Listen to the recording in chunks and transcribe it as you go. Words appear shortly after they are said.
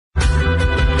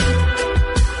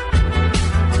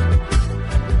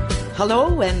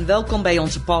Hallo en welkom bij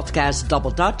onze podcast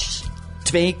Double Dutch.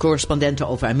 2 correspondenten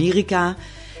over Amerika.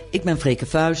 Ik ben Freke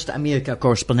Vuist,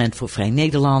 Amerika-correspondent voor Vrij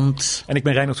Nederland. En ik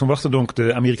ben Reinoud van Wachterdonk,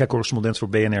 de Amerika-correspondent voor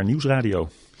BNR Nieuwsradio.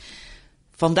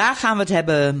 Vandaag gaan we het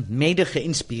hebben mede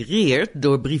geïnspireerd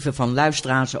door brieven van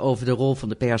luisteraars over de rol van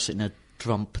de pers in het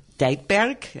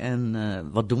Trump-tijdperk. En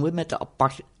wat doen we met de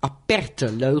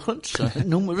aperte leugens?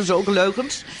 Noemen we ze ook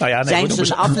leugens? Nou ja, Zijn ze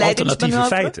een afleidingsmanoeuvre?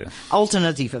 Alternatieve feiten.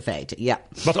 Alternatieve feiten, ja.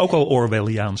 Wat ook al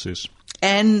Orwelliaans is.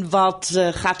 En wat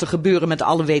gaat er gebeuren met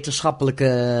alle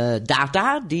wetenschappelijke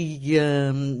data die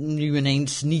nu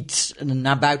ineens niet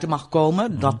naar buiten mag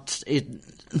komen? Dat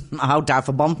houdt daar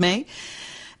verband mee.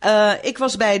 Ik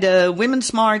was bij de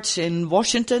Women's March in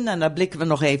Washington en daar blikken we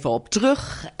nog even op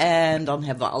terug. En dan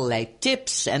hebben we allerlei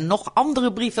tips en nog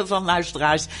andere brieven van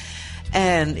luisteraars.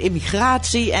 En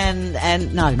immigratie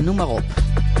en nou, noem maar op.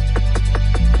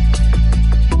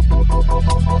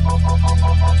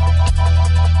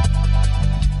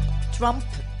 Trump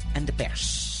en de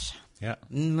pers. Ja.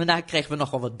 Daar kregen we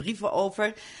nogal wat brieven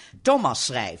over. Thomas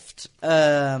schrijft...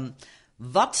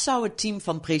 Wat zou het team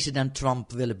van president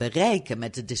Trump willen bereiken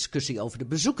met de discussie over de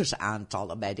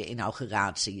bezoekersaantallen bij de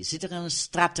inauguratie? Zit er een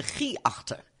strategie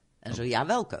achter? En zo ja,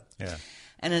 welke? Ja.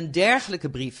 En een dergelijke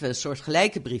brief, een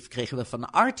soortgelijke brief, kregen we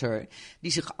van Arthur,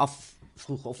 die zich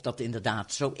afvroeg of dat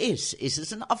inderdaad zo is. Is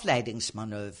het een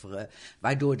afleidingsmanoeuvre,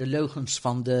 waardoor de leugens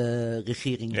van de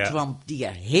regering Trump, die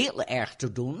er heel erg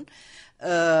toe doen,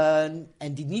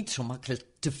 en die niet zo makkelijk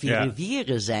te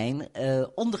verifiëren zijn,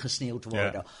 ondergesneeuwd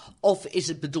worden? Ja. Of is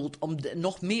het bedoeld om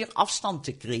nog meer afstand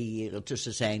te creëren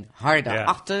tussen zijn harde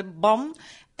achterban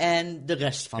en de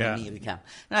rest van Amerika?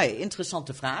 Nou,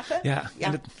 interessante vragen. Ja.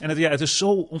 Het is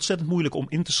zo ontzettend moeilijk om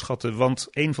in te schatten. Want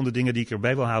een van de dingen die ik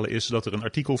erbij wil halen is dat er een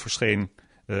artikel verscheen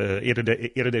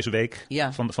eerder deze week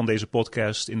van deze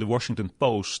podcast in de Washington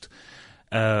Post.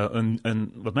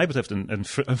 Wat mij betreft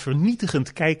een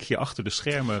vernietigend kijkje achter de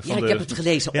schermen. Ik heb het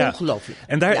gelezen, ongelooflijk.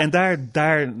 En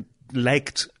daar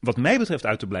lijkt, wat mij betreft,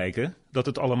 uit te blijken dat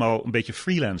het allemaal een beetje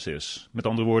freelance is. Met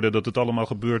andere woorden, dat het allemaal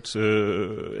gebeurt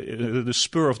de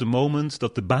spur of the moment,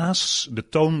 dat de baas de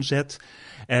toon zet.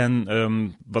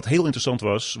 En wat heel interessant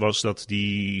was dat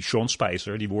die Sean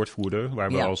Spicer, die woordvoerder,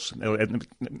 waar we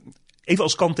even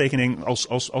als kanttekening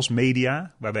als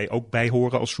media, waar wij ook bij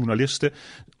horen als journalisten,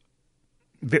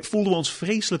 voelden we ons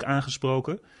vreselijk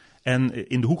aangesproken en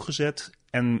in de hoek gezet.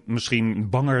 En misschien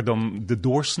banger dan de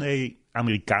doorsnee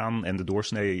Amerikaan en de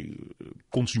doorsnee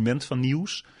consument van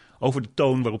nieuws over de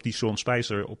toon waarop die Sean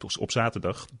Spicer op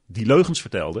zaterdag die leugens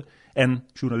vertelde en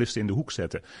journalisten in de hoek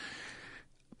zette.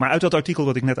 Maar uit dat artikel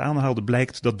wat ik net aanhaalde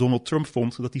blijkt dat Donald Trump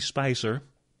vond dat die Spicer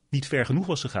niet ver genoeg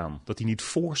was gegaan. Dat hij niet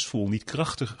forceful, niet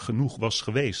krachtig genoeg was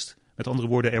geweest. Met andere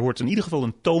woorden, er wordt in ieder geval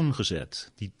een toon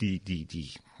gezet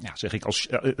die zeg ik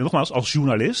nogmaals als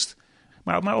journalist,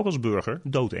 maar ook als burger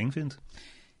doodeng vindt.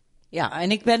 Ja,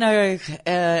 en ik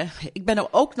ben er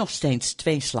ook nog steeds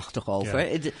tweeslachtig over.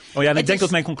 Ja. En ik denk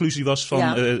dat mijn conclusie was van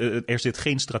er zit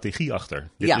geen strategie achter.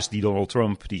 Dit is die Donald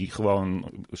Trump die gewoon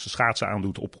zijn schaatsen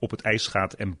aandoet, op het ijs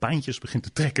gaat en baantjes begint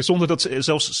te trekken, zonder dat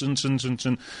zelfs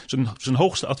zijn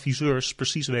hoogste adviseurs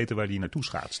precies weten waar hij naartoe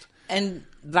schaatst. En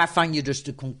waarvan je dus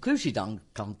de conclusie dan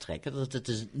kan trekken dat het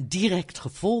een direct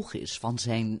gevolg is van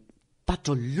zijn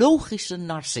pathologische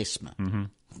narcisme.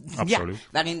 Mm-hmm. Absoluut. Ja,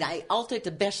 waarin hij altijd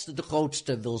de beste, de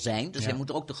grootste wil zijn. Dus hij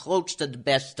moet ook de grootste, de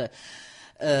beste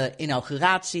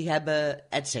inauguratie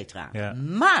hebben, et cetera. Ja.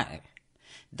 Maar,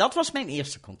 dat was mijn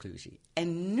eerste conclusie.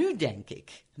 En nu denk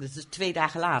ik, dat is 2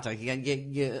 dagen later,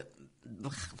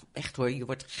 echt hoor, je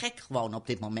wordt gek gewoon op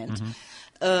dit moment.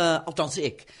 Mm-hmm. Althans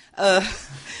ik.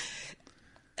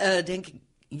 Denk ik,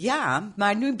 ja,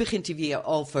 maar nu begint hij weer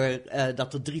over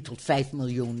dat er 3 tot 5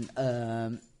 miljoen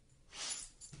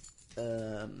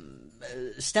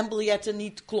stembiljetten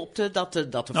niet klopten, dat er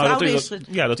fraude is.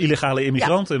 Dat illegale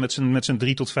immigranten met zijn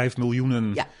 3 tot 5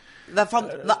 miljoenen. Ja, waarvan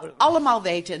we allemaal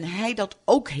weten, en hij dat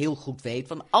ook heel goed weet,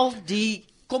 van al die...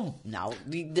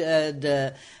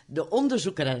 de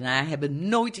onderzoeken daarna hebben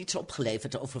nooit iets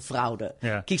opgeleverd over fraude,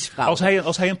 kiesfraude.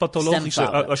 Als hij een pathologische,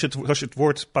 als je het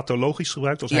woord pathologisch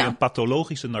gebruikt, als hij een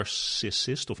pathologische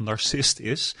narcissist of narcist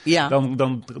is,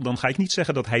 dan ga ik niet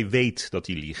zeggen dat hij weet dat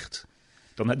hij liegt.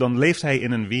 Dan leeft hij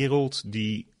in een wereld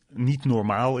die niet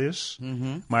normaal is.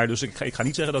 Mm-hmm. Maar dus ik ga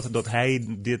niet zeggen dat hij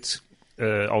dit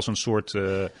als een soort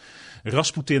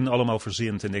Rasputin allemaal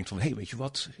verzint en denkt van, weet je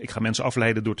wat, ik ga mensen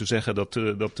afleiden door te zeggen dat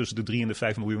tussen de 3 en de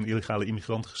 5 miljoen illegale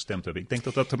immigranten gestemd hebben. Ik denk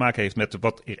dat dat te maken heeft met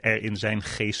wat er in zijn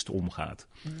geest omgaat.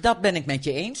 Dat ben ik met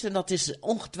je eens en dat is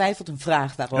ongetwijfeld een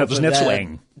vraag waarover dat is net zo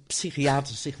eng.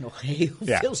 Psychiaters zich nog heel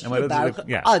veel zullen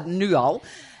buigen. Nu al.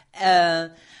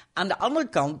 Aan de andere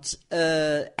kant,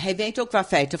 hij weet ook waar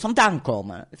feiten vandaan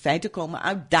komen. Feiten komen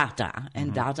uit data.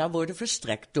 En data worden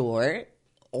verstrekt door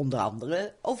onder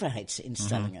andere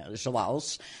overheidsinstellingen.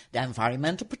 Zoals de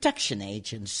Environmental Protection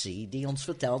Agency, die ons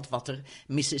vertelt wat er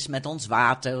mis is met ons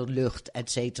water, lucht,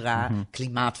 et cetera,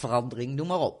 klimaatverandering, noem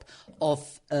maar op.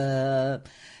 Of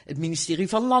het ministerie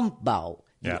van Landbouw,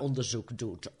 die onderzoek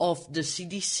doet. Of de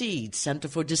CDC, het Center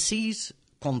for Disease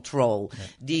Control,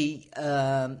 die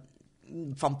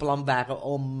van plan waren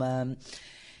om,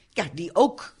 die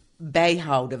ook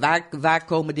bijhouden. Waar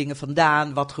komen dingen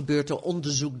vandaan? Wat gebeurt er?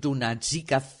 Onderzoek doen naar het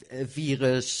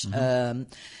Zika-virus.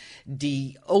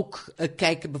 Die ook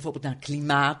kijken bijvoorbeeld naar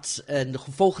klimaat en de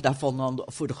gevolgen daarvan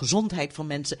voor de gezondheid van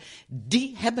mensen.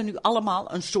 Die hebben nu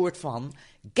allemaal een soort van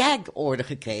gag-order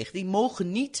gekregen. Die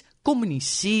mogen niet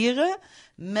communiceren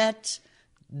met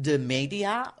de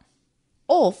media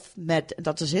of met,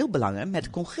 dat is heel belangrijk, met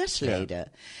congresleden. Ja.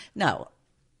 Nou,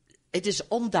 het is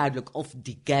onduidelijk of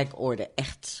die gag-order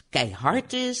echt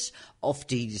keihard is, of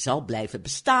die zal blijven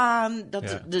bestaan.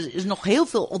 Er is nog heel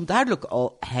veel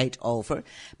onduidelijkheid over.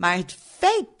 Maar het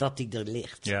feit dat die er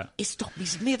ligt, is toch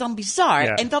meer dan bizar.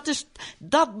 Ja. En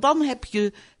dan heb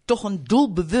je toch een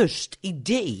doelbewust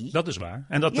idee. Dat is waar.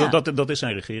 En dat is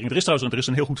zijn regering. Er is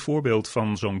een heel goed voorbeeld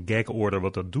van zo'n gag-order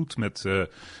wat dat doet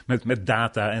met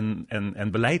data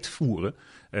en beleid voeren.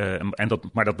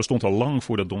 Maar dat bestond al lang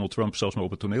voordat Donald Trump zelfs maar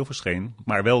op het toneel verscheen.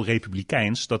 Maar wel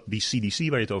republikeins, dat die CDC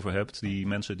waar je het over hebt, die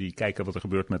mensen die kijken wat er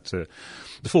gebeurt met de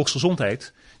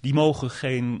volksgezondheid, die mogen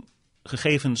geen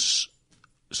gegevens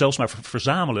zelfs maar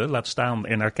verzamelen, laat staan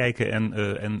er naar kijken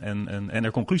en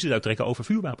er conclusies uittrekken over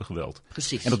vuurwapengeweld.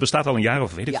 Precies. En dat bestaat al een jaar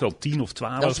of 10 of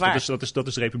 12. Dat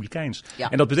is republikeins.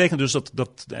 Ja. En dat betekent dus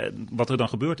dat wat er dan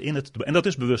gebeurt en dat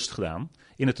is bewust gedaan,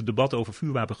 in het debat over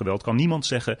vuurwapengeweld kan niemand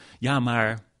zeggen, ja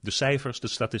maar de cijfers, de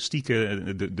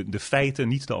statistieken, de feiten,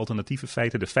 niet de alternatieve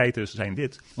feiten. De feiten zijn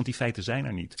dit, want die feiten zijn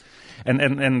er niet.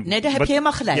 Nee, daar heb je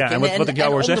helemaal gelijk. Ja, en wat ik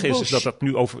jou hoor zeggen is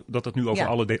dat dat nu over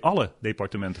alle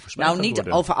departementen verspreid wordt. Nou,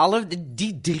 niet over alle.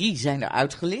 Die 3 zijn er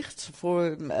uitgelicht.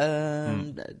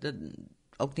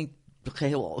 Ook niet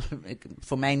geheel,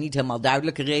 voor mij niet helemaal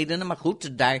duidelijke redenen. Maar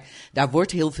goed, daar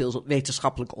wordt heel veel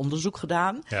wetenschappelijk onderzoek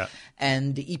gedaan. Ja.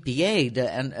 En de EPA,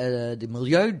 de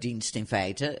Milieudienst in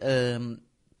feite,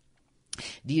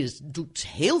 doet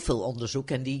heel veel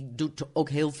onderzoek en die doet ook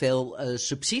heel veel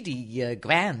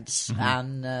subsidie-grants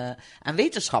aan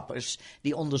wetenschappers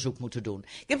die onderzoek moeten doen.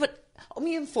 Om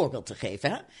je een voorbeeld te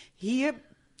geven. Hè? Hier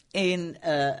in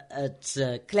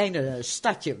het kleine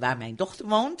stadje waar mijn dochter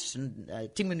woont,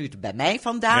 10 minuten bij mij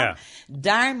vandaan,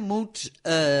 daar moet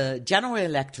General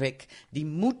Electric,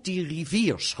 die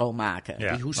rivier schoonmaken.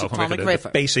 Ja, die Housatonic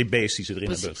River. De PCB's die ze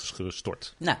erin hebben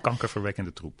gestort. Nou,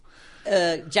 kankerverwekkende troep.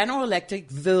 General Electric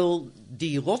wil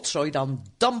die rotzooi dan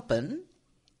dampen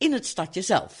in het stadje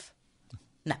zelf.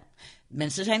 Nou,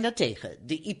 mensen zijn daar tegen.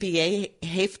 De EPA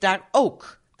heeft daar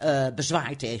ook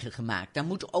bezwaar tegen gemaakt. Daar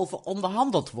moet over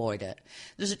onderhandeld worden.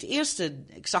 Dus het eerste,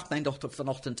 ik zag mijn dochter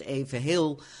vanochtend even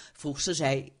heel vroeg, ze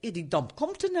zei, die damp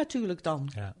komt er natuurlijk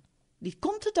dan. Ja. Die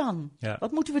komt er dan. Ja.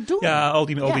 Wat moeten we doen? Ja,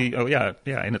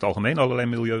 in het algemeen allerlei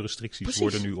milieurestricties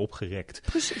worden nu opgerekt.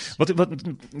 Precies.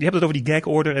 Je hebt het over die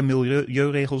gag-order en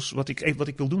milieuregels. Wat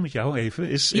ik wil doen met jou even,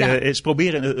 is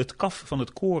proberen het kaf van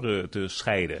het koren te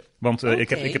scheiden. Want ik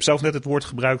heb zelf net het woord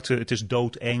gebruikt, het is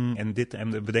doodeng en dit.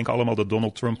 En we denken allemaal dat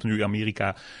Donald Trump nu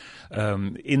Amerika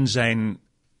in zijn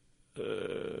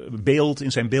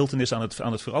beeltenis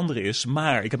aan het veranderen is.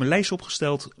 Maar ik heb een lijstje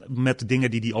opgesteld met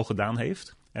dingen die hij al gedaan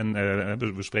heeft. En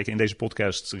we spreken in deze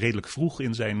podcast redelijk vroeg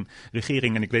in zijn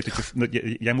regering. En ik weet dat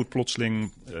jij moet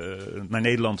plotseling naar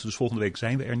Nederland, dus volgende week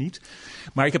zijn we er niet.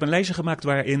 Maar ik heb een lijstje gemaakt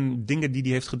waarin dingen die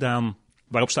hij heeft gedaan,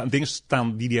 dingen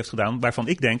staan die hij heeft gedaan, waarvan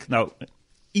ik denk, nou,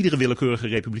 iedere willekeurige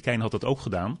republikein had dat ook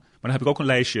gedaan. Maar dan heb ik ook een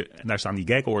lijstje, en daar staan die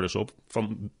gag-orders op,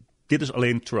 van dit is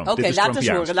alleen Trump. Oké, laat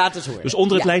eens horen. Dus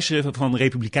onder het lijstje van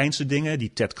republikeinse dingen,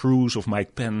 die Ted Cruz of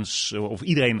Mike Pence of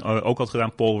iedereen ook had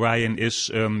gedaan, Paul Ryan,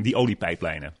 is die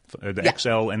oliepijplijnen. De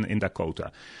Excel en in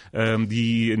Dakota.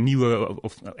 Die nieuwe,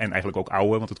 en eigenlijk ook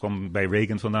oude, want het kwam bij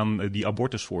Reagan vandaan, die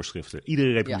abortusvoorschriften.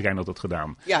 Iedere republikein had dat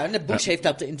gedaan. Ja, en de Bush heeft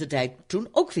dat in de tijd toen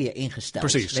ook weer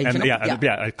ingesteld. Precies.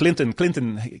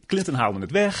 Clinton haalde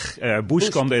het weg.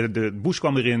 Bush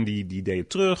kwam erin, die deed het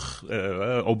terug.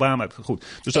 Obama, goed.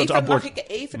 Dus mag ik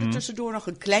even er tussendoor nog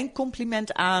een klein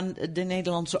compliment aan de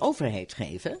Nederlandse overheid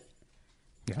geven?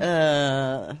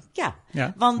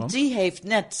 Want die heeft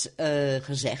net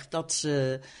gezegd dat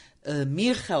ze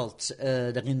meer geld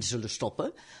erin zullen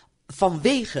stoppen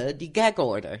vanwege die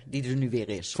gag-order die er nu weer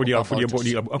is.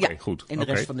 Oké, goed. In de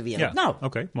rest van de wereld. Ja. Nou,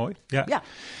 Oké, mooi. Ja.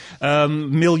 ja.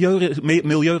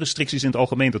 Milieurestricties in het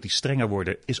algemeen, dat die strenger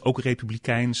worden, is ook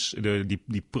republikeins.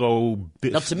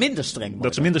 Dat ze minder streng worden.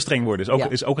 Dat ze minder streng worden,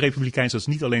 is ook republikeins. Dat is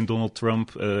niet alleen Donald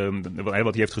Trump. Wat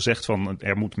hij heeft gezegd van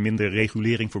er moet minder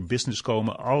regulering voor business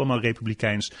komen. Allemaal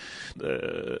republikeins.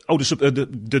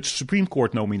 De Supreme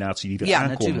Court nominatie die eraan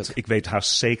komt. Natuurlijk. Ik weet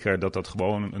haast zeker dat dat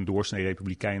gewoon een doorsnee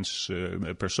republikeins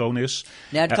persoon is.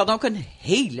 Ja, het kan ook een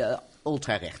hele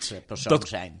ultrarechtse persoon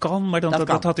zijn. Kan, maar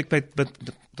dat had ik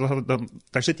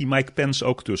daar zit die Mike Pence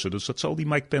ook tussen. Dus dat zal die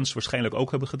Mike Pence waarschijnlijk ook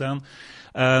hebben gedaan.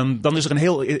 Dan is er een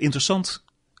heel interessant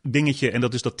dingetje en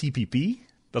dat is dat TPP.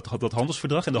 Dat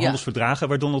handelsverdrag en de handelsverdragen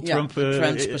waar Donald Trump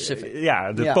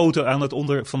de poten aan het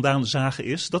vandaan zagen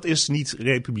is. Dat is niet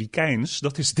republikeins,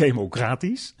 dat is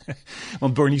democratisch.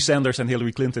 Want Bernie Sanders en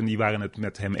Hillary Clinton die waren het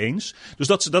met hem eens. Dus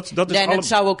dat is het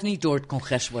zou ook niet door het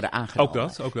congres worden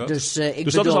aangenomen. Ook dat. Dus,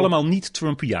 dat is allemaal niet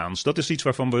Trumpiaans. Dat is iets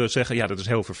waarvan we zeggen, dat is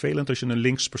heel vervelend als je een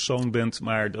linkspersoon bent.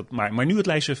 Maar nu het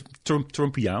lijstje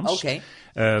Trumpiaans. Oké.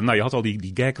 Je had al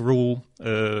die gag rule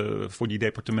voor die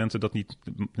departementen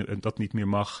dat niet meer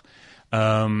mag.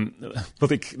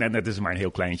 Het is maar een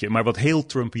heel kleintje. Maar wat heel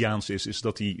Trumpiaans is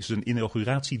dat hij zijn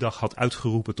inauguratiedag had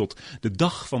uitgeroepen tot de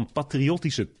dag van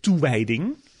patriotische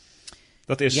toewijding.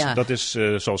 Dat is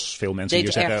zoals veel mensen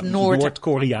hier zeggen,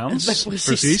 Noord-Koreaans.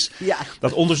 Precies. Ja.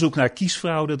 Dat onderzoek naar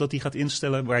kiesfraude dat hij gaat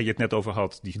instellen, waar je het net over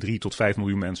had, die 3 tot 5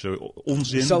 miljoen mensen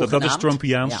onzin. Dat is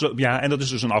Trumpiaans. En dat is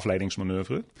dus een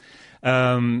afleidingsmanoeuvre.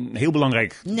 Heel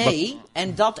belangrijk. Nee,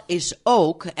 en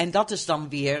dat is dan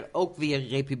weer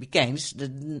republikeins.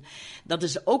 Dat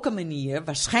is ook een manier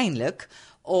waarschijnlijk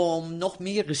om nog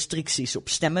meer restricties op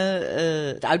stemmen,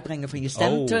 het uitbrengen van je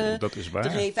stem te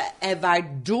geven. En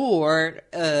waardoor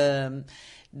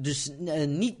dus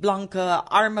niet-blanke,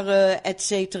 armeren, et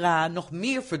cetera, nog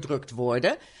meer verdrukt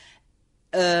worden.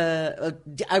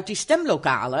 Uit die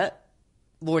stemlokalen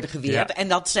worden geweerd. Ja. En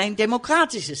dat zijn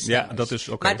democratische stemmers. Ja, dat is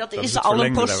oké. Maar dat is al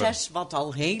een proces wat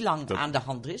al heel lang aan de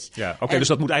hand is. Ja, dus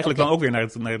dat moet eigenlijk dan ook weer naar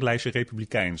het lijstje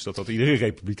republikeins. Dat iedere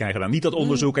republikein gedaan. Niet dat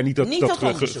onderzoek en niet dat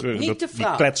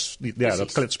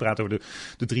kletspraat over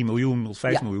de 3 miljoen of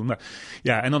 5 miljoen. Maar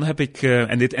en dan heb ik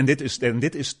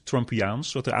dit is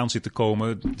Trumpiaans wat er aan zit te komen.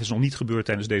 Het is nog niet gebeurd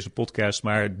tijdens deze podcast,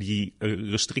 maar die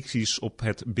restricties op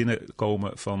het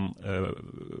binnenkomen van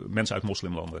mensen uit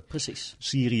moslimlanden. Precies.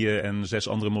 Syrië en 6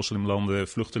 andere moslimlanden,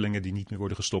 vluchtelingen die niet meer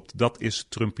worden gestopt. Dat is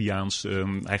Trumpiaans.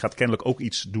 Hij gaat kennelijk ook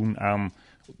iets doen aan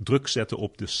druk zetten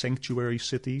op de sanctuary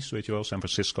cities. Weet je wel, San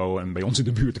Francisco en bij ons in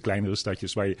de buurt de kleinere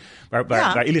stadjes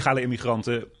waar illegale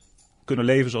immigranten kunnen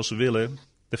leven zoals ze willen.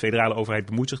 De federale overheid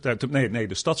bemoeit zich daar... Nee,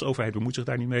 de stadsoverheid bemoeit zich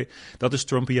daar niet mee. Dat is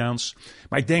Trumpiaans.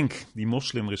 Maar ik denk, die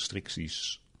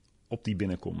moslimrestricties op die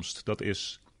binnenkomst, dat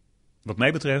is, wat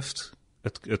mij betreft,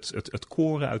 het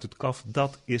koren uit het kaf,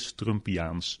 dat is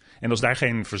Trumpiaans. En als daar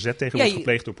geen verzet tegen wordt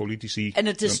gepleegd door politici... En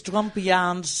het is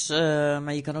Trumpiaans,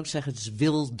 maar je kan ook zeggen het is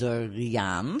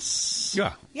Wilderiaans.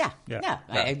 Ja.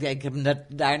 Ik heb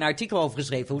daar een artikel over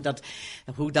geschreven,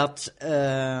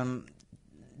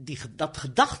 dat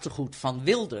gedachtegoed van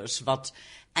Wilders, wat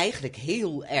eigenlijk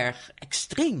heel erg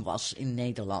extreem was in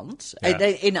Nederland,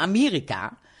 in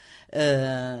Amerika,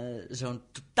 zo'n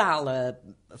totale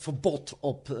verbod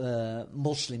op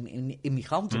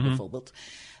moslim-immigranten bijvoorbeeld,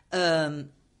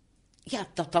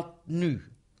 dat nu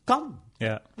kan.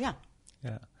 Ja.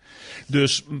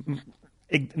 Dus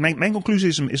mijn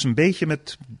conclusie is een beetje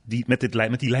met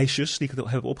die lijstjes die ik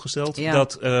heb opgesteld,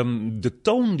 dat de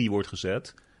toon die wordt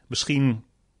gezet misschien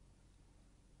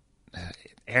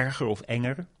erger of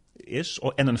enger is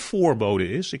en een voorbode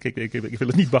is. Ik wil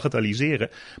het niet bagatelliseren,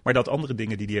 maar dat andere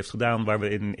dingen die hij heeft gedaan, waar we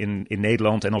in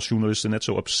Nederland en als journalisten net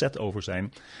zo upset over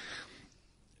zijn,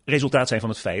 resultaat zijn van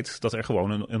het feit dat er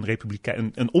gewoon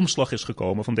een omslag is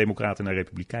gekomen van democraten naar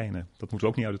republikeinen. Dat moeten we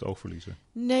ook niet uit het oog verliezen.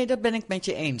 Nee, dat ben ik met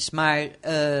je eens. Maar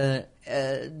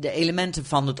de elementen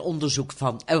van het onderzoek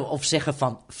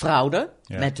van fraude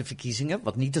met de verkiezingen,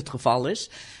 wat niet het geval is.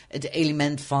 Het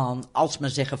element van, alsmaar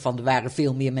zeggen van, er waren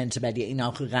veel meer mensen bij die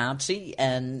inauguratie.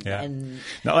 En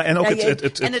ook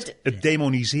het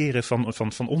demoniseren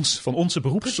van onze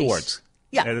beroepssoort. Precies.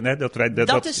 Ja,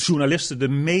 dat journalisten de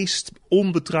meest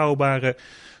onbetrouwbare,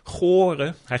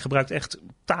 gore... Hij gebruikt echt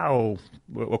taal...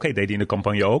 Oké, deed hij in de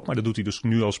campagne ook, maar dat doet hij dus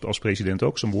nu als president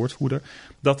ook, zijn woordvoerder.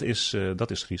 Dat is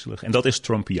griezelig. En dat is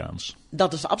Trumpiaans.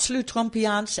 Dat is absoluut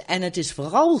Trumpiaans. En het is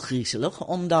vooral griezelig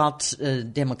omdat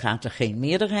democraten geen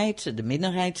meerderheid, de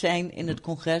minderheid zijn in het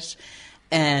congres.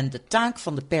 En de taak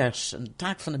van de pers en de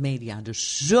taak van de media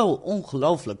dus zo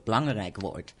ongelooflijk belangrijk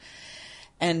wordt.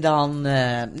 En dan,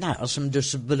 als ze hem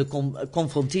dus willen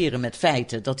confronteren met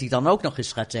feiten, dat hij dan ook nog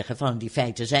eens gaat zeggen van die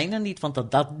feiten zijn er niet, want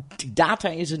die data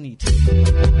is er niet.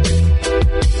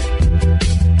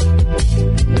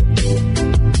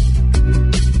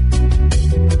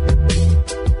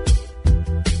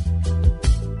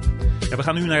 Ja, we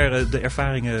gaan nu naar de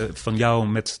ervaringen van jou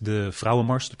met de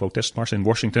Vrouwenmars, de protestmars in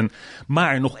Washington.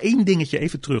 Maar nog één dingetje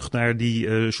even terug naar die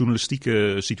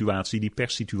journalistieke situatie, die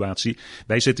perssituatie.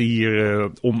 Wij zitten hier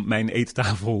om mijn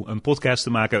eettafel een podcast te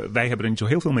maken. Wij hebben er niet zo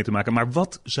heel veel mee te maken. Maar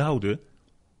wat zouden,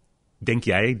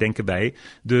 denken wij,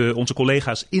 onze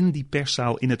collega's in die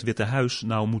perszaal in het Witte Huis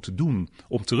nou moeten doen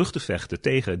om terug te vechten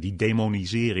tegen die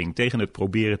demonisering, tegen het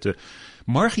proberen te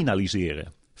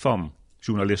marginaliseren van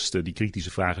journalisten die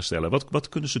kritische vragen stellen. Wat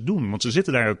kunnen ze doen? Want ze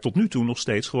zitten daar tot nu toe nog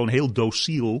steeds gewoon heel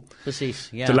dociel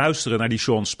te luisteren naar die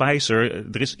Sean Spicer.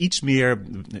 Er is iets meer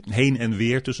heen en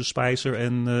weer tussen Spicer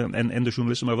en de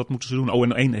journalisten. Maar wat moeten ze doen? Oh,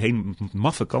 en een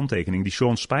maffe kanttekening. Die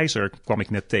Sean Spicer, kwam ik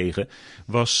net tegen,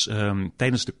 was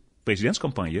tijdens de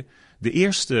presidentscampagne de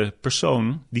eerste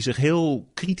persoon die zich heel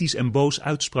kritisch en boos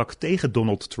uitsprak tegen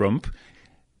Donald Trump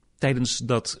tijdens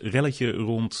dat relletje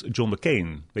rond John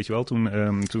McCain. Weet je wel,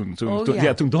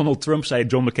 toen Donald Trump zei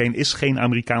John McCain is geen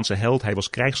Amerikaanse held. Hij was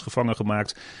krijgsgevangen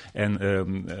gemaakt.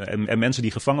 En mensen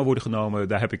die gevangen worden genomen,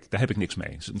 daar heb ik niks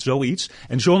mee. Zoiets.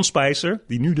 En Sean Spicer,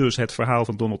 die nu dus het verhaal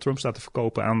van Donald Trump staat te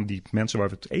verkopen aan die mensen waar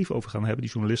we het even over gaan hebben,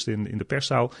 die journalisten in de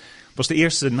perszaal, was de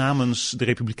eerste namens de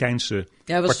Republikeinse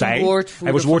partij.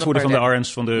 Hij was woordvoerder van de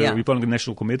RN's, van de Republican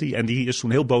National Committee. En die is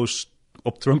toen heel boos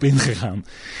op Trump ingegaan.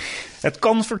 Het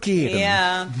kan verkeren.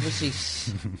 Ja, precies.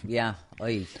 Ja,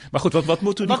 oei. Maar goed, wat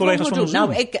moeten die collega's van ons doen?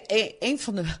 Nou, een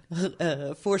van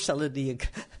de voorstellen die ik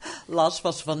las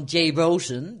was van Jay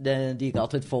Rosen, die ik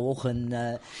altijd volg.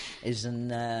 Is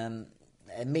een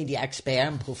media-expert,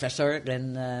 een professor.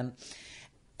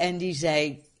 En die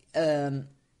zei,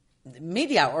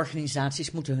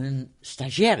 mediaorganisaties moeten hun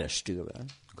stagiaires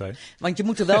sturen. Okay. Want je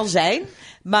moet er wel zijn,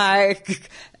 maar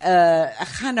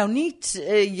ga nou niet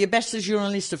je beste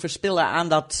journalisten verspillen aan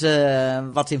dat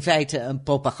wat in feite een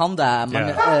propaganda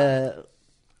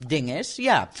ding is.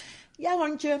 Ja,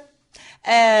 hondje.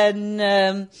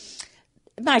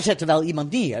 Maar zet er wel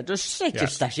iemand neer. Dus zet je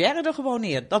stagiaire er gewoon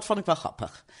neer. Dat vond ik wel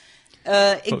grappig.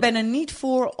 Ik ben er niet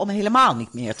voor om helemaal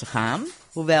niet meer te gaan,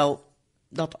 hoewel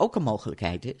dat ook een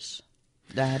mogelijkheid is.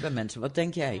 Daar hebben mensen. Wat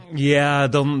denk jij? Ja,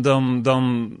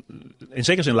 dan in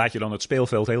zekere zin laat je dan het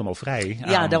speelveld helemaal vrij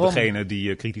aan degene die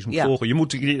je kritisch moet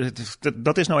volgen.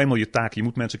 Dat is nou eenmaal je taak. Je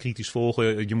moet mensen kritisch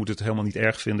volgen. Je moet het helemaal niet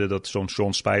erg vinden dat zo'n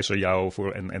Sean Spicer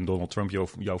jou en Donald Trump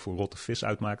jou voor rotte vis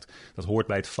uitmaakt. Dat hoort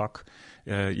bij het vak.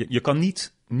 Je kan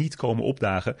niet komen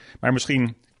opdagen. Maar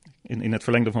misschien in het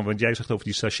verlengde van wat jij zegt over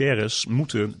die stagiaires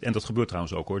moeten, en dat gebeurt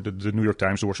trouwens ook hoor, de New York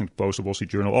Times, de Washington Post, de Wall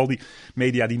Street Journal, al die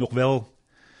media die nog wel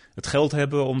het geld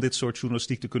hebben om dit soort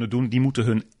journalistiek te kunnen doen, die moeten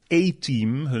hun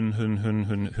A-team,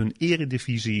 hun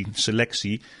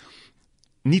eredivisie-selectie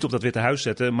niet op dat Witte Huis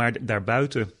zetten, maar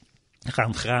daarbuiten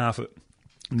gaan graven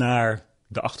naar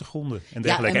de achtergronden en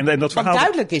dergelijke. En dat verhaal,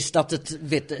 duidelijk is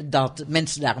dat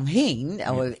mensen daaromheen,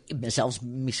 zelfs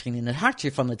misschien in het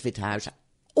hartje van het Witte Huis,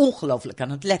 ongelooflijk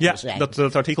aan het lekken zijn.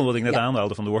 Dat artikel dat ik net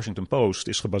aanhaalde van de Washington Post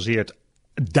is gebaseerd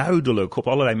duidelijk op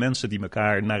allerlei mensen die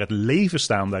elkaar naar het leven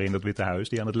staan daar in dat Witte Huis,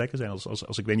 die aan het lekken zijn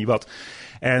als ik weet niet wat.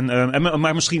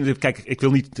 Maar misschien, kijk, ik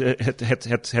wil niet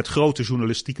het grote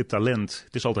journalistieke talent.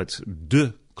 Het is altijd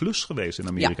de klus geweest in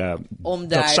Amerika. Om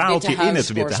daar dat zaaltje in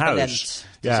het Witte Huis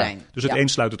te zijn. Dus het een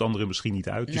sluit het andere misschien niet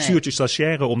uit. Je stuurt je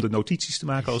stagiaire om de notities te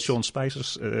maken als Sean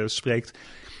Spicer spreekt.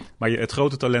 Maar het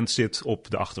grote talent zit op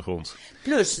de achtergrond.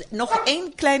 Plus, nog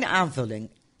één kleine aanvulling.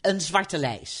 Een zwarte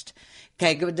lijst.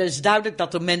 Kijk, het is duidelijk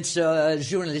dat er mensen,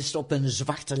 journalisten op een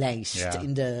zwarte lijst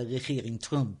in de regering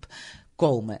Trump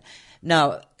komen.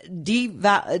 Nou, die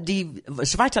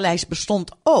zwarte lijst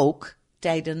bestond ook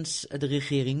tijdens de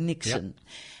regering Nixon.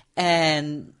 Ja.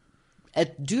 En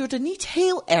het duurde niet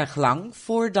heel erg lang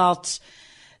voordat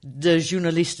de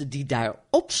journalisten die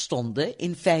daarop stonden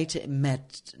in feite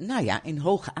met, in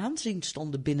hoge aanzien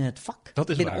stonden binnen het vak. Dat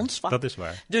is binnen waar. ons vak. Dat is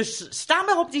waar. Dus sta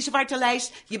maar op die zwarte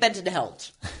lijst, je bent de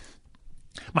held.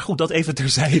 Maar goed, dat even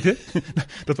terzijde.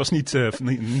 Dat was niet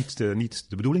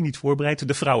de bedoeling, niet voorbereid.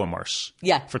 De Vrouwenmars.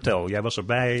 Ja. Vertel, jij was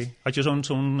erbij. Had je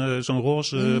zo'n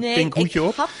roze pink hoedje op?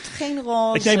 Ik had geen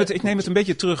roze. Ik neem het een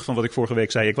beetje terug van wat ik vorige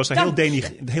week zei. Ik was daar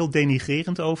heel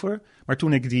denigrerend over. Maar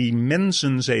toen ik die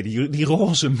mensenzee, die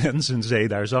roze mensenzee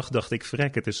daar zag, dacht ik,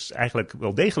 verrek, het is eigenlijk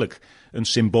wel degelijk een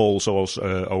symbool zoals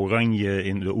oranje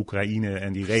in de Oekraïne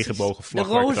en die regenbogenvlag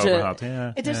waar ik het over had.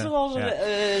 Het is de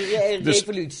roze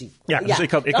revolutie. Ja,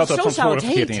 ik had dat van tevoren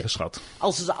verkeerd ingeschat.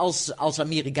 Als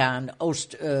Amerika een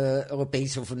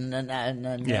Oost-Europees of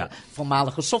een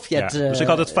voormalige Sovjet... Dus ik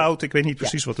had het fout. Ik weet niet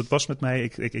precies wat het was met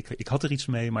mij. Ik had er iets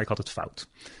mee, maar ik had het fout.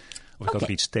 Of ik had er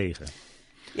iets tegen.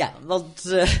 Ja,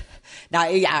 want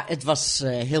het was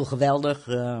heel geweldig.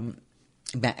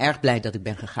 Ik ben erg blij dat ik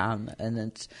ben gegaan.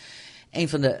 En een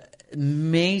van de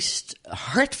meest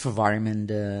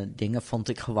hartverwarmende dingen vond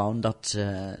ik gewoon dat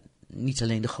niet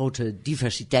alleen de grote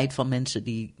diversiteit van mensen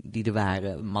die er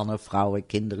waren, mannen, vrouwen,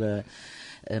 kinderen,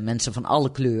 mensen van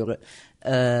alle kleuren,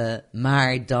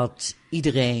 maar dat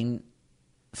iedereen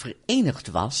verenigd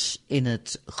was in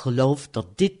het geloof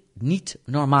dat dit niet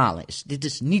normaal is. Dit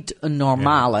is niet een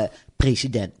normale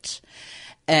president.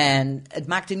 En het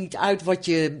maakte niet uit wat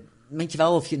je... Weet je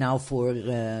wel, of je nou voor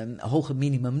hoge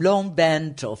minimumloon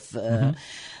bent... of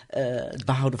het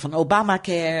behouden van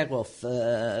Obamacare of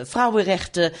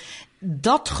vrouwenrechten.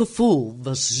 Dat gevoel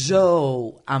was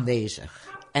zo aanwezig.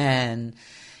 En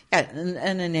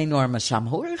een enorme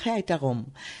saamhorigheid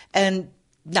daarom. En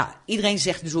iedereen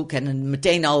zegt dus ook... en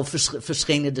meteen al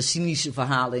verschenen de cynische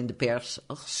verhalen in de pers.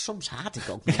 Soms haat ik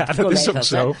ook. Ja, dat is ook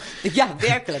zo. Ja,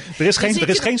 werkelijk. Er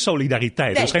is geen solidariteit.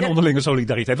 Nee, er is geen onderlinge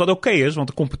solidariteit. Wat oké is, want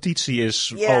de competitie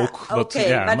is ook...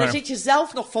 maar dan zit je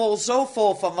zelf nog zo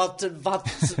vol van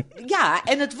wat... Ja,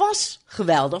 en het was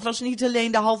geweldig. Het was niet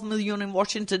alleen de 500.000 in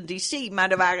Washington D.C.,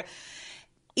 maar er waren...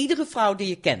 Iedere vrouw die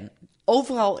je kent,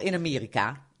 overal in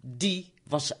Amerika, die...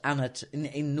 was aan het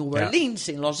in New Orleans,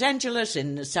 in Los Angeles,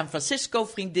 in San Francisco,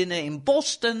 vriendinnen in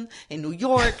Boston, in New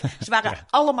York. Ze waren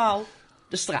allemaal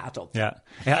de straat op. Ja,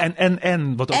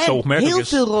 en wat ook zo opmerkelijk heel is...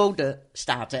 veel rode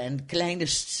staten en kleine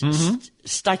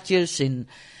stadjes in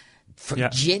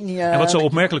Virginia. En wat zo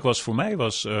opmerkelijk was voor mij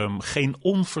was geen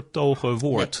onvertogen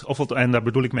woord. Nee. En daar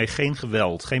bedoel ik mee geen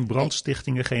geweld, geen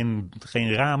brandstichtingen,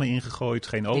 geen ramen ingegooid,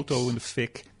 geen auto in de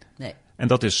fik. Nee. En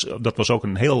dat was ook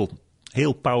een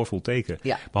heel powerful teken.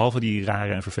 Ja. Behalve die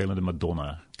rare en vervelende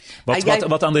Madonna.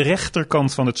 Wat aan de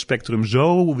rechterkant van het spectrum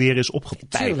zo weer is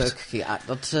opgepijpt. Tuurlijk,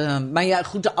 ja. Maar ja,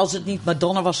 goed, als het niet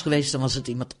Madonna was geweest, dan was het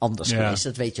iemand anders geweest.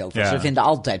 Dat weet je ook. Ze vinden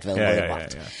altijd wel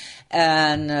wat.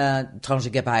 En trouwens,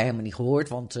 ik heb haar helemaal niet gehoord,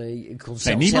 want ik kon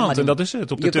zelfs niemand, en dat is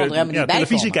het. Op de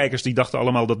televisiekijkers die dachten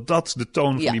allemaal dat de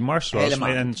toon van die mars was. Helemaal.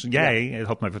 En jij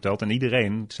had mij verteld en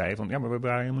iedereen zei van, maar we hebben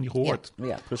haar helemaal niet gehoord.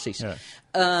 Ja, precies.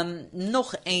 Ja.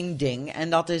 Nog één ding, en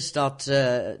dat is dat...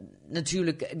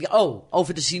 natuurlijk,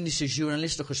 over de cynische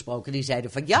journalisten gesproken. Die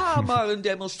zeiden van, maar een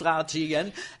demonstratie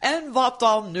en wat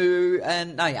dan nu?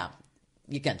 En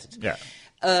je kent het. Ja.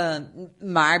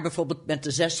 Maar bijvoorbeeld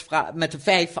met de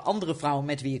 5 andere vrouwen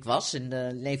met wie ik was... in de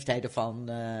leeftijden van...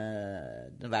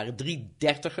 er waren 3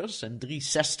 dertigers en 3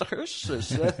 zestigers. Dus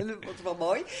dat was wel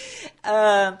mooi.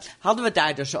 Hadden we het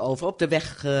daar dus over op de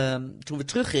weg toen we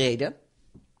terugreden.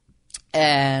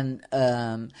 En...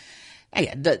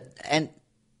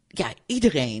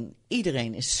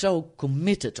 iedereen is zo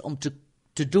committed om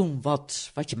te doen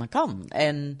wat je maar kan.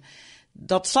 En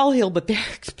dat zal heel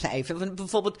beperkt blijven. Want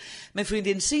bijvoorbeeld mijn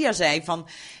vriendin Sia zei van...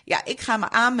 ik ga me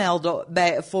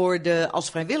aanmelden als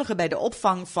vrijwilliger bij de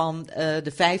opvang van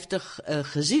de 50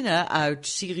 gezinnen uit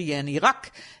Syrië en Irak...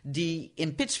 die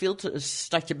in Pittsfield, een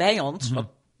stadje bij ons...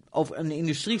 over een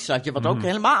industriestadje, wat ook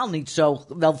helemaal niet zo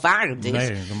welvarend is.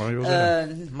 Nee, dat mag je wel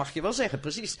zeggen. Mag je wel zeggen,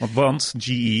 precies. Want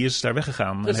GE is daar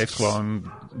weggegaan en heeft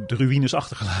gewoon de ruïnes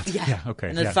achtergelaten. Ja,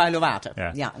 en het vuile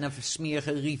water. Ja, en een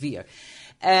smerige rivier.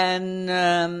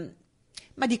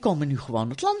 Maar die komen nu gewoon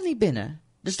het land niet binnen.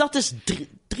 Dus dat is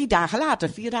 3 dagen later,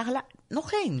 4 dagen later, nog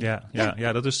geen.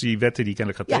 Ja, dat is die wetten die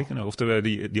kennelijk gaat tekenen. Of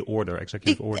die order,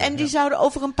 executive order. En die zouden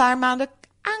over een paar maanden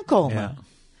aankomen.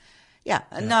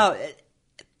 Nou...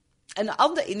 Een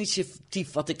ander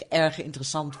initiatief wat ik erg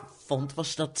interessant vond,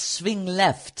 was dat Swing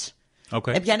Left.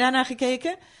 Okay. Heb jij daarnaar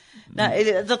gekeken?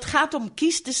 Nou, dat gaat om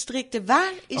kiesdistricten.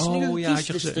 Waar is nu een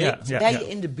kiesdistrict bij je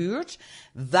in de buurt?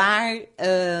 Waar,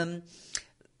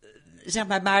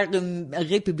 maar een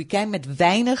republikein met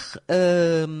weinig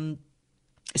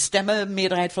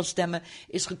meerderheid van stemmen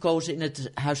is gekozen in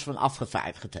het Huis van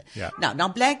Afgevaardigden. Ja. Nou,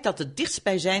 dan blijkt dat het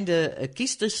dichtstbijzijnde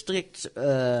kiesdistrict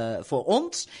voor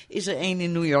ons is er één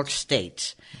in New York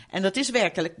State. En dat is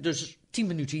werkelijk dus 10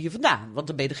 minuten hier vandaan, want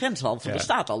dan ben je de grens al van de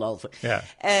staat al over. Ja.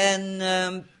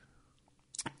 En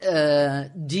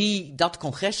dat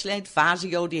congreslid,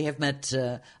 Fazio, die heeft met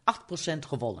 8%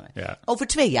 gewonnen. Ja. Over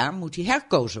 2 jaar moet hij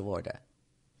herkozen worden.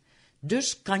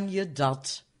 Dus kan je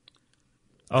dat...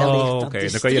 oké.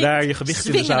 Dan kan je daar je gewicht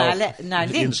in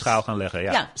de schaal gaan leggen.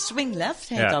 Ja, swing left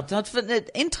heet dat. Dat vind ik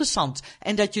interessant.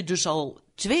 En dat je dus al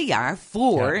 2 jaar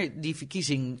voor die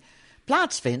verkiezing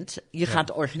plaatsvindt, je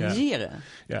gaat organiseren.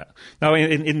 Ja. Nou,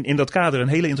 in dat kader een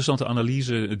hele interessante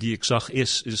analyse die ik zag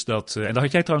is dat... en daar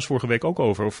had jij trouwens vorige week ook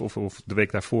over, of de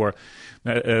week daarvoor...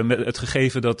 met het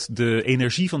gegeven dat de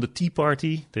energie van de Tea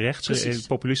Party, de rechtse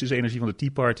populistische energie van de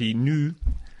Tea Party... nu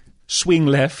swing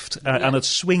left aan het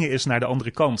swingen is naar de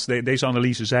andere kant. Deze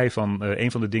analyse zei van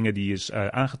een van de dingen die is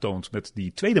aangetoond met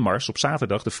die tweede mars op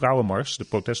zaterdag, de vrouwenmars, de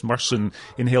protestmarsen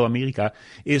in heel Amerika,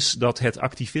 is dat het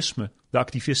activisme, de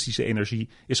activistische energie,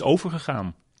 is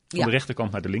overgegaan. Van de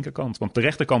rechterkant naar de linkerkant. Want de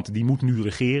rechterkant die moet nu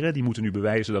regeren. Die moeten nu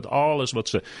bewijzen dat alles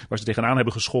waar ze tegenaan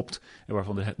hebben geschopt, en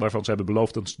waarvan ze hebben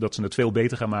beloofd dat ze het veel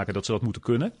beter gaan maken, dat ze dat moeten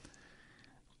kunnen.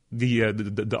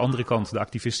 De andere kant, de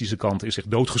activistische kant, is zich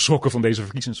doodgeschrokken van dit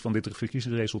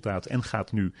verkiezingsresultaat. En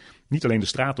gaat nu niet alleen de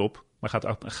straat op, maar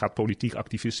gaat politiek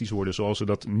activistisch worden zoals ze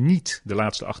dat niet de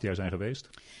laatste 8 jaar zijn geweest.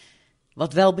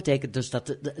 Wat wel betekent dus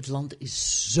dat het land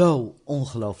is zo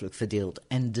ongelooflijk verdeeld.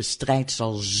 En de strijd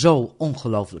zal zo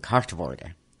ongelooflijk hard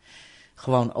worden.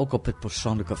 Gewoon ook op het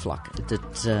persoonlijke vlak.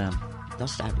 Dat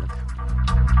is duidelijk.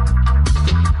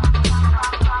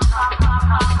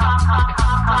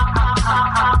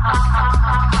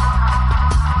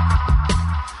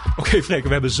 Oké, Freke,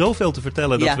 we hebben zoveel te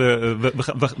vertellen dat we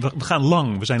gaan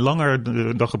lang. We zijn langer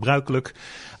dan gebruikelijk.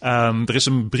 Er is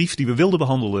een brief die we wilden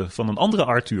behandelen van een andere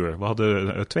Arthur. We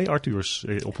hadden 2 Arthurs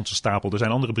op onze stapel. Er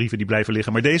zijn andere brieven die blijven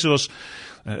liggen. Maar deze was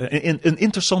een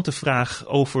interessante vraag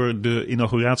over de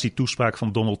inauguratietoespraak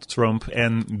van Donald Trump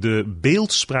en de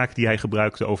beeldspraak die hij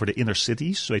gebruikte over de inner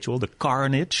cities. Weet je wel, de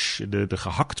carnage, de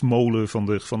gehaktmolen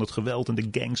van het geweld en de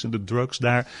gangs en de drugs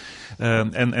daar.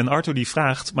 En Arthur die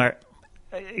vraagt, maar...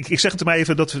 Ik zeg het maar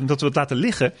even dat we het laten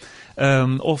liggen.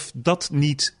 Of dat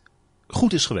niet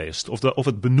goed is geweest. Of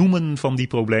het benoemen van die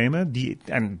problemen. Die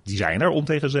zijn er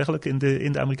ontegenzeggelijk in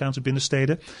de Amerikaanse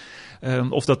binnensteden.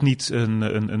 Of dat niet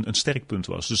een sterk punt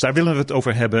was. Dus daar willen we het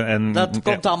over hebben. En, dat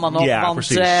komt allemaal nog. Ja, want,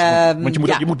 precies.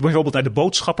 Want je moet bijvoorbeeld naar de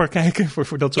boodschapper kijken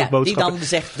voor dat soort boodschappen. Die dan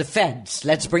zegt de feds.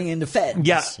 Let's bring in the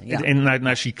feds. Ja. En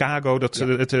naar Chicago.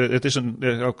 Het is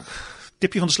ook...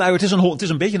 Tipje van de sluier. Het is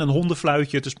een beetje een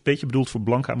hondenfluitje. Het is een beetje bedoeld voor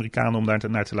blanke Amerikanen om daar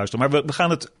naar te luisteren. Maar we gaan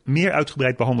het meer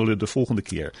uitgebreid behandelen de volgende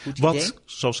keer. Wat,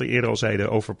 zoals we eerder al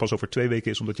zeiden, pas over 2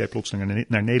 weken is, omdat jij plotseling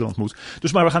naar Nederland moet.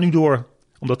 Dus maar we gaan nu door,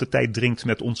 omdat de tijd dringt,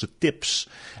 met onze tips.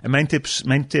 En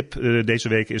mijn tip deze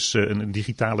week is een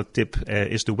digitale tip.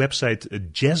 Is de website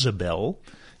Jezebel.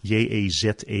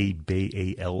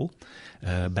 Jezebel.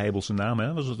 Bijbelse naam,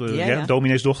 hè? Was het,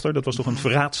 dominees dochter, dat was toch een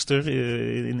verraadster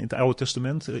in het Oude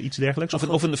Testament, iets dergelijks?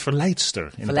 Of een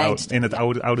verleidster in het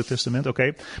Oude Testament,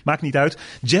 oké. Maakt niet uit.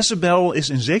 Jezebel is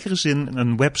in zekere zin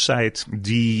een website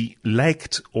die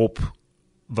lijkt op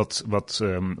wat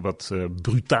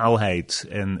brutaalheid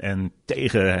en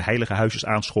tegen heilige huisjes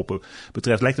aanschoppen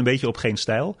betreft. Lijkt een beetje op Geen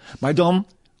Stijl, maar dan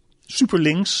super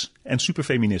links en super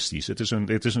feministisch. Het is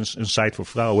een site voor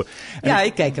vrouwen. En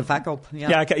ik kijk er vaak op.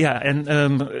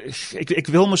 Ik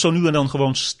wil me zo nu en dan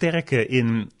gewoon sterken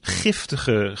in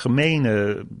giftige,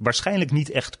 gemene, waarschijnlijk niet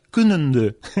echt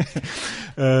kunnende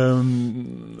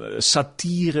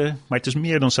satire. Maar het is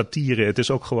meer dan satire. Het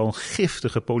is ook gewoon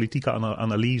giftige politieke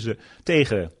analyse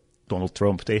tegen Donald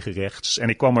Trump, tegen rechts. En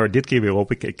ik kwam er dit keer weer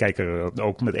op. Ik kijk er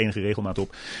ook met enige regelmaat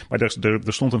op. Maar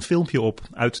er stond een filmpje op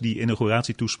uit die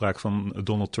inauguratietoespraak van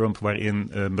Donald Trump,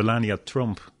 waarin Melania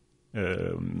Trump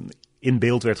in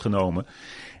beeld werd genomen.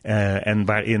 En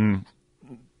waarin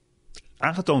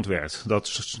aangetoond werd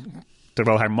dat,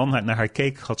 terwijl haar man naar haar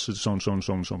keek, had ze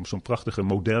zo'n prachtige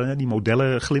model. Die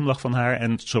modellen glimlach van haar.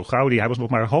 En zo gauw hij was nog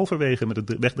maar halverwege met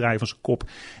het wegdraaien van zijn kop.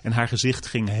 En haar gezicht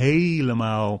ging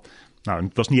helemaal... Nou,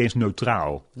 het was niet eens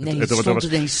neutraal. Nee, het stond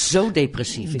ineens zo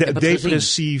depressief.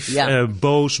 Depressief,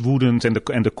 boos, woedend.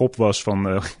 En de kop was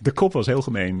de kop was heel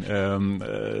gemeen.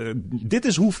 Dit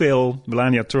is hoeveel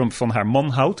Melania Trump van haar man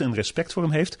houdt en respect voor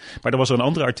hem heeft. Maar er was er een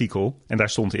ander artikel en daar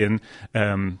stond in...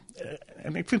 en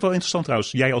ik vind het wel interessant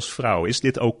trouwens, jij als vrouw, is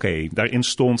dit oké? Daarin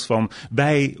stond van,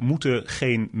 wij moeten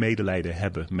geen medelijden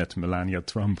hebben met Melania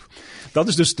Trump. Dat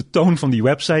is dus de toon van die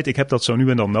website. Ik heb dat zo nu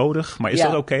en dan nodig. Maar is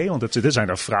dat oké? Want er zijn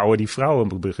er vrouwen die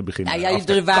vrouwen beginnen af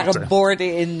te er waren katten.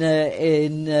 borden in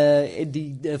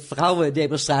die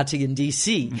vrouwendemonstratie in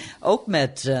D.C. Ook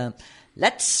met...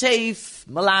 Let's save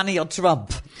Melania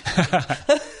Trump.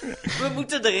 We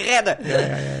moeten haar redden.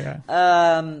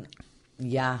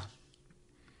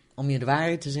 Om je de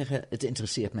waarheid te zeggen, het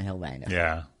interesseert me heel weinig.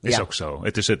 Ja, is ook zo.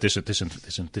 Het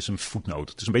is een voetnoot.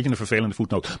 Het is een beetje een vervelende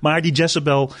voetnoot. Maar die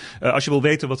Jezebel, als je wil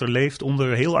weten wat er leeft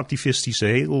onder heel activistische,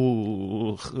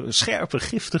 heel scherpe,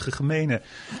 giftige, gemene,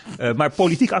 maar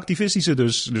politiek activistische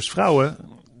dus vrouwen...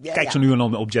 Kijk ze nu en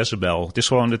dan op Jezebel.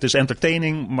 Het is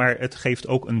entertaining, maar het geeft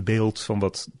ook een beeld van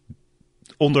wat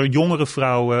onder jongere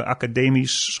vrouwen,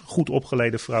 academisch goed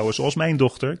opgeleide vrouwen, zoals mijn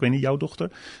dochter. Ik weet niet, jouw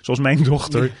dochter? Zoals mijn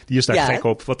dochter, die is daar gek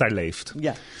op wat daar leeft.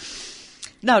 Ja.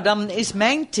 Nou, dan is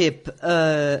mijn tip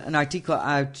een artikel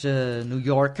uit New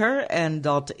Yorker. En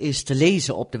dat is te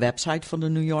lezen op de website van de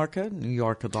New Yorker,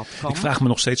 newyorker.com. Ik vraag me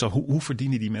nog steeds af, hoe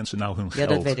verdienen die mensen nou hun geld?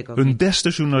 Ja, dat weet ik ook hun niet. beste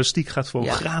journalistiek gaat gewoon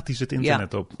gratis het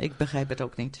internet op. Ik begrijp het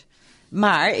ook niet.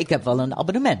 Maar ik heb wel een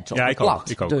abonnement op het blad.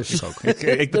 Ik ook. Dus.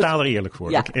 Ik betaal er eerlijk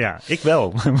voor. Ja. Ik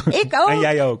wel. Ik ook. En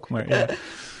jij ook. Maar, ja.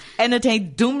 En het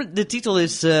heet de titel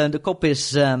is, de kop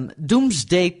is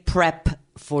Doomsday Prep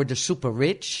for the Super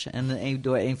Rich. En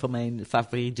door een van mijn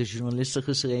favoriete journalisten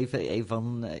geschreven,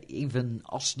 Evan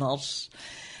Osnas.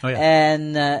 Oh ja.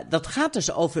 En dat gaat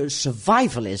dus over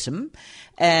survivalism.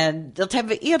 En dat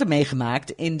hebben we eerder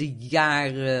meegemaakt in de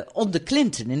jaren onder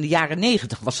Clinton. In de jaren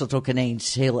 90 was dat ook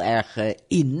ineens heel erg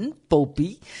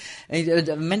poppy.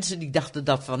 De mensen die dachten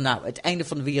dat van, nou, het einde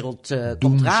van de wereld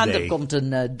komt eraan. Er komt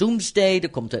een doomsday, er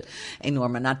komt een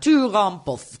enorme natuurramp.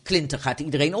 Of Clinton gaat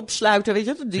iedereen opsluiten, weet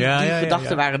je. Die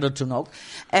gedachten waren er toen ook.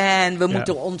 En we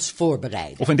moeten ons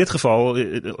voorbereiden. Of in dit geval,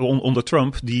 onder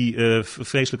Trump, die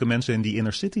vreselijke mensen in die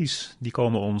inner cities, die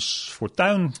komen ons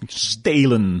fortuin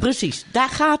stelen. Precies, daar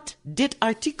gaat dit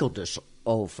artikel dus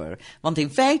over. Want in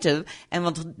feite,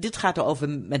 want dit gaat over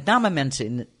met name mensen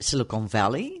in Silicon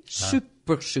Valley,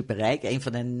 super rijk. Een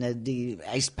van hen,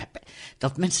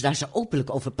 dat mensen daar zo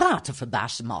openlijk over praten,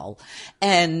 verbaasde me al.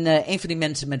 En een van die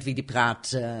mensen met wie die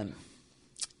praat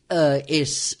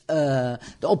is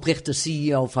de oprichter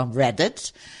CEO van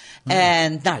Reddit.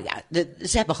 En nou ja,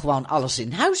 ze hebben gewoon alles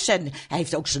in huis. En hij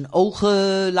heeft ook zijn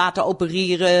ogen laten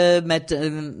opereren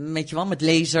met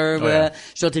laser,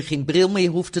 zodat hij geen bril meer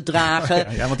hoeft te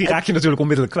dragen. Ja, want die raak je natuurlijk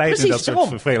onmiddellijk kwijt in dat soort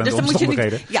vervelende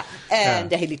omstandigheden.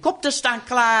 De helikopters staan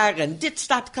klaar en dit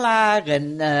staat klaar.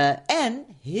 En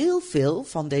heel veel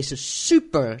van deze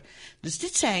Dus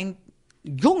dit zijn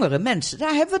jongere mensen,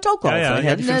 daar hebben we het ook over.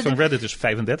 Ja, die van Reddit is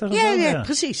 35 of zo. Ja,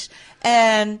 precies.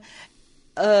 En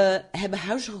hebben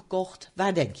huizen gekocht.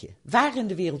 Waar denk je? Waar in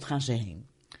de wereld gaan ze heen?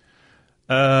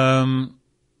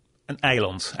 Een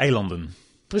eiland. Eilanden.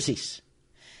 Precies.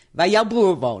 Waar jouw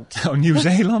broer woont. Oh,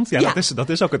 Nieuw-Zeeland? Ja. Dat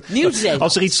is ook het.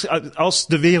 Nieuw-Zeeland. Als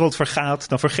de wereld vergaat,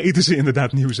 dan vergeten ze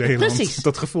inderdaad Nieuw-Zeeland. Precies.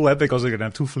 Dat gevoel heb ik als ik er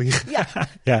naartoe vlieg.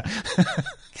 Ja.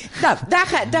 Nou,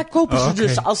 daar kopen ze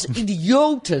dus als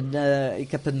idioten.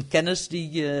 Ik heb een kennis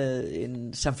die in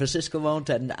San Francisco woont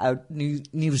en uit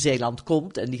Nieuw-Zeeland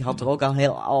komt. En die had er ook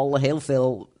al heel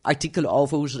veel artikelen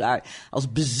over hoe ze daar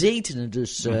als bezetenen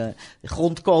dus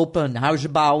grond kopen,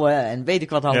 huizen bouwen en weet ik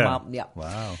wat allemaal. Ja.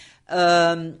 Wauw.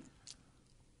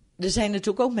 Er zijn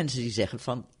natuurlijk ook mensen die zeggen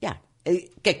van,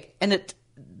 kijk, en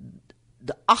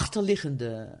de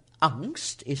achterliggende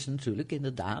angst is natuurlijk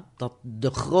inderdaad dat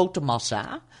de grote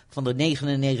massa van de 99%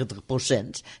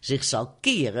 zich zal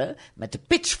keren met de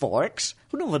pitchforks.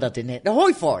 Hoe noemen we dat in Nederland? De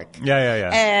hooivork.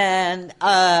 Ja. En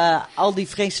al die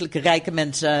vreselijke rijke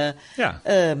mensen. Ja.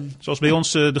 Zoals bij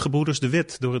ons de gebroeders De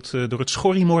Wit door het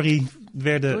schorrimorrie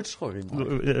werden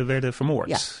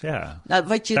vermoord. Ja.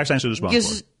 Nou, daar zijn ze dus bang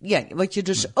voor. Ja, wat je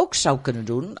dus ook zou kunnen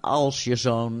doen als je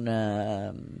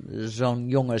zo'n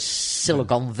jonge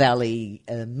Silicon Valley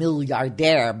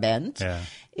miljardair bent,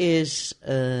 is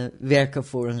werken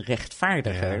voor een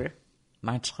rechtvaardiger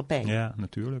maatschappij. Ja,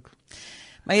 natuurlijk.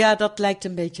 Maar ja, dat lijkt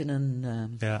een beetje een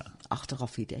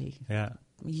achteraf idee. Ja.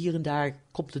 Hier en daar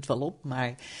komt het wel op,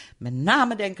 maar met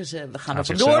name denken ze, we gaan er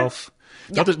vandoor.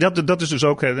 Ja. Dat is dus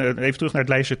ook, even terug naar het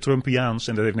lijstje Trumpiaans,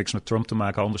 en dat heeft niks met Trump te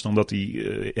maken, anders dan dat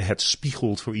hij het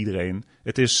spiegelt voor iedereen.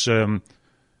 Het is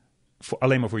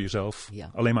alleen maar voor jezelf,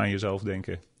 alleen maar aan jezelf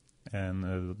denken.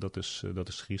 En dat is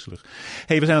griezelig.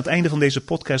 Hey, we zijn aan het einde van deze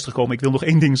podcast gekomen. Ik wil nog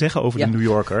één ding zeggen over de New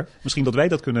Yorker. Misschien dat wij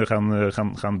dat kunnen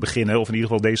gaan beginnen, of in ieder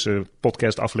geval deze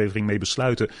podcastaflevering mee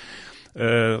besluiten.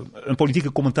 Een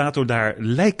politieke commentator daar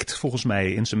lijkt volgens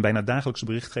mij in zijn bijna dagelijkse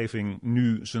berichtgeving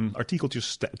nu zijn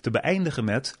artikeltjes te beëindigen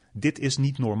met: dit is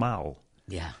niet normaal.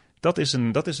 Ja. Dat is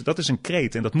een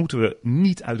kreet en dat moeten we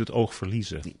niet uit het oog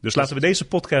verliezen. Dus laten we deze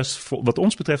podcast wat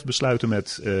ons betreft besluiten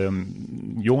met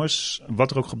jongens,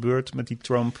 wat er ook gebeurt met die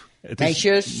Trump.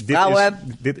 Meisjes, vrouwen,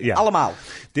 allemaal.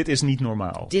 Dit is niet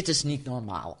normaal. Dit is niet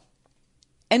normaal.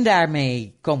 En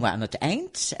daarmee komen we aan het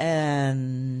eind.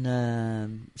 En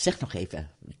zeg nog even,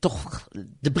 toch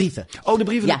de brieven. Oh, de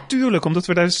brieven, natuurlijk. Omdat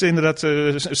we daar inderdaad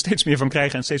steeds meer van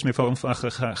krijgen en steeds meer van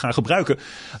gaan gebruiken.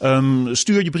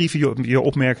 Stuur je brieven, je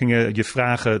opmerkingen, je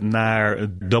vragen naar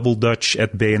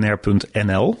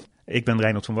doubledutch@bnr.nl. Ik ben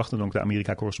Reinoud van Wachtendonk, de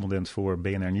Amerika-correspondent voor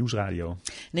BNR Nieuwsradio.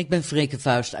 En ik ben Freke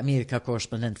Vuist,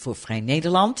 Amerika-correspondent voor Vrij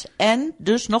Nederland. En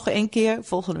dus nog één keer,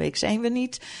 volgende week zijn we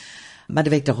niet, maar de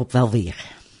week daarop wel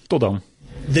weer. Tot dan.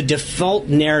 the default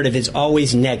narrative is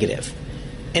always negative.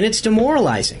 And it's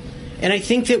demoralizing. And I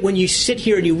think that when you sit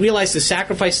here and you realize the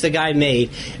sacrifice the guy made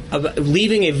of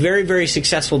leaving a very, very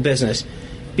successful business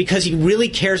because he really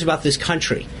cares about this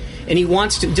country, and he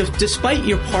wants to, despite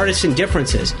your partisan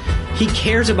differences, he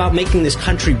cares about making this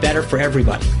country better for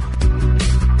everybody.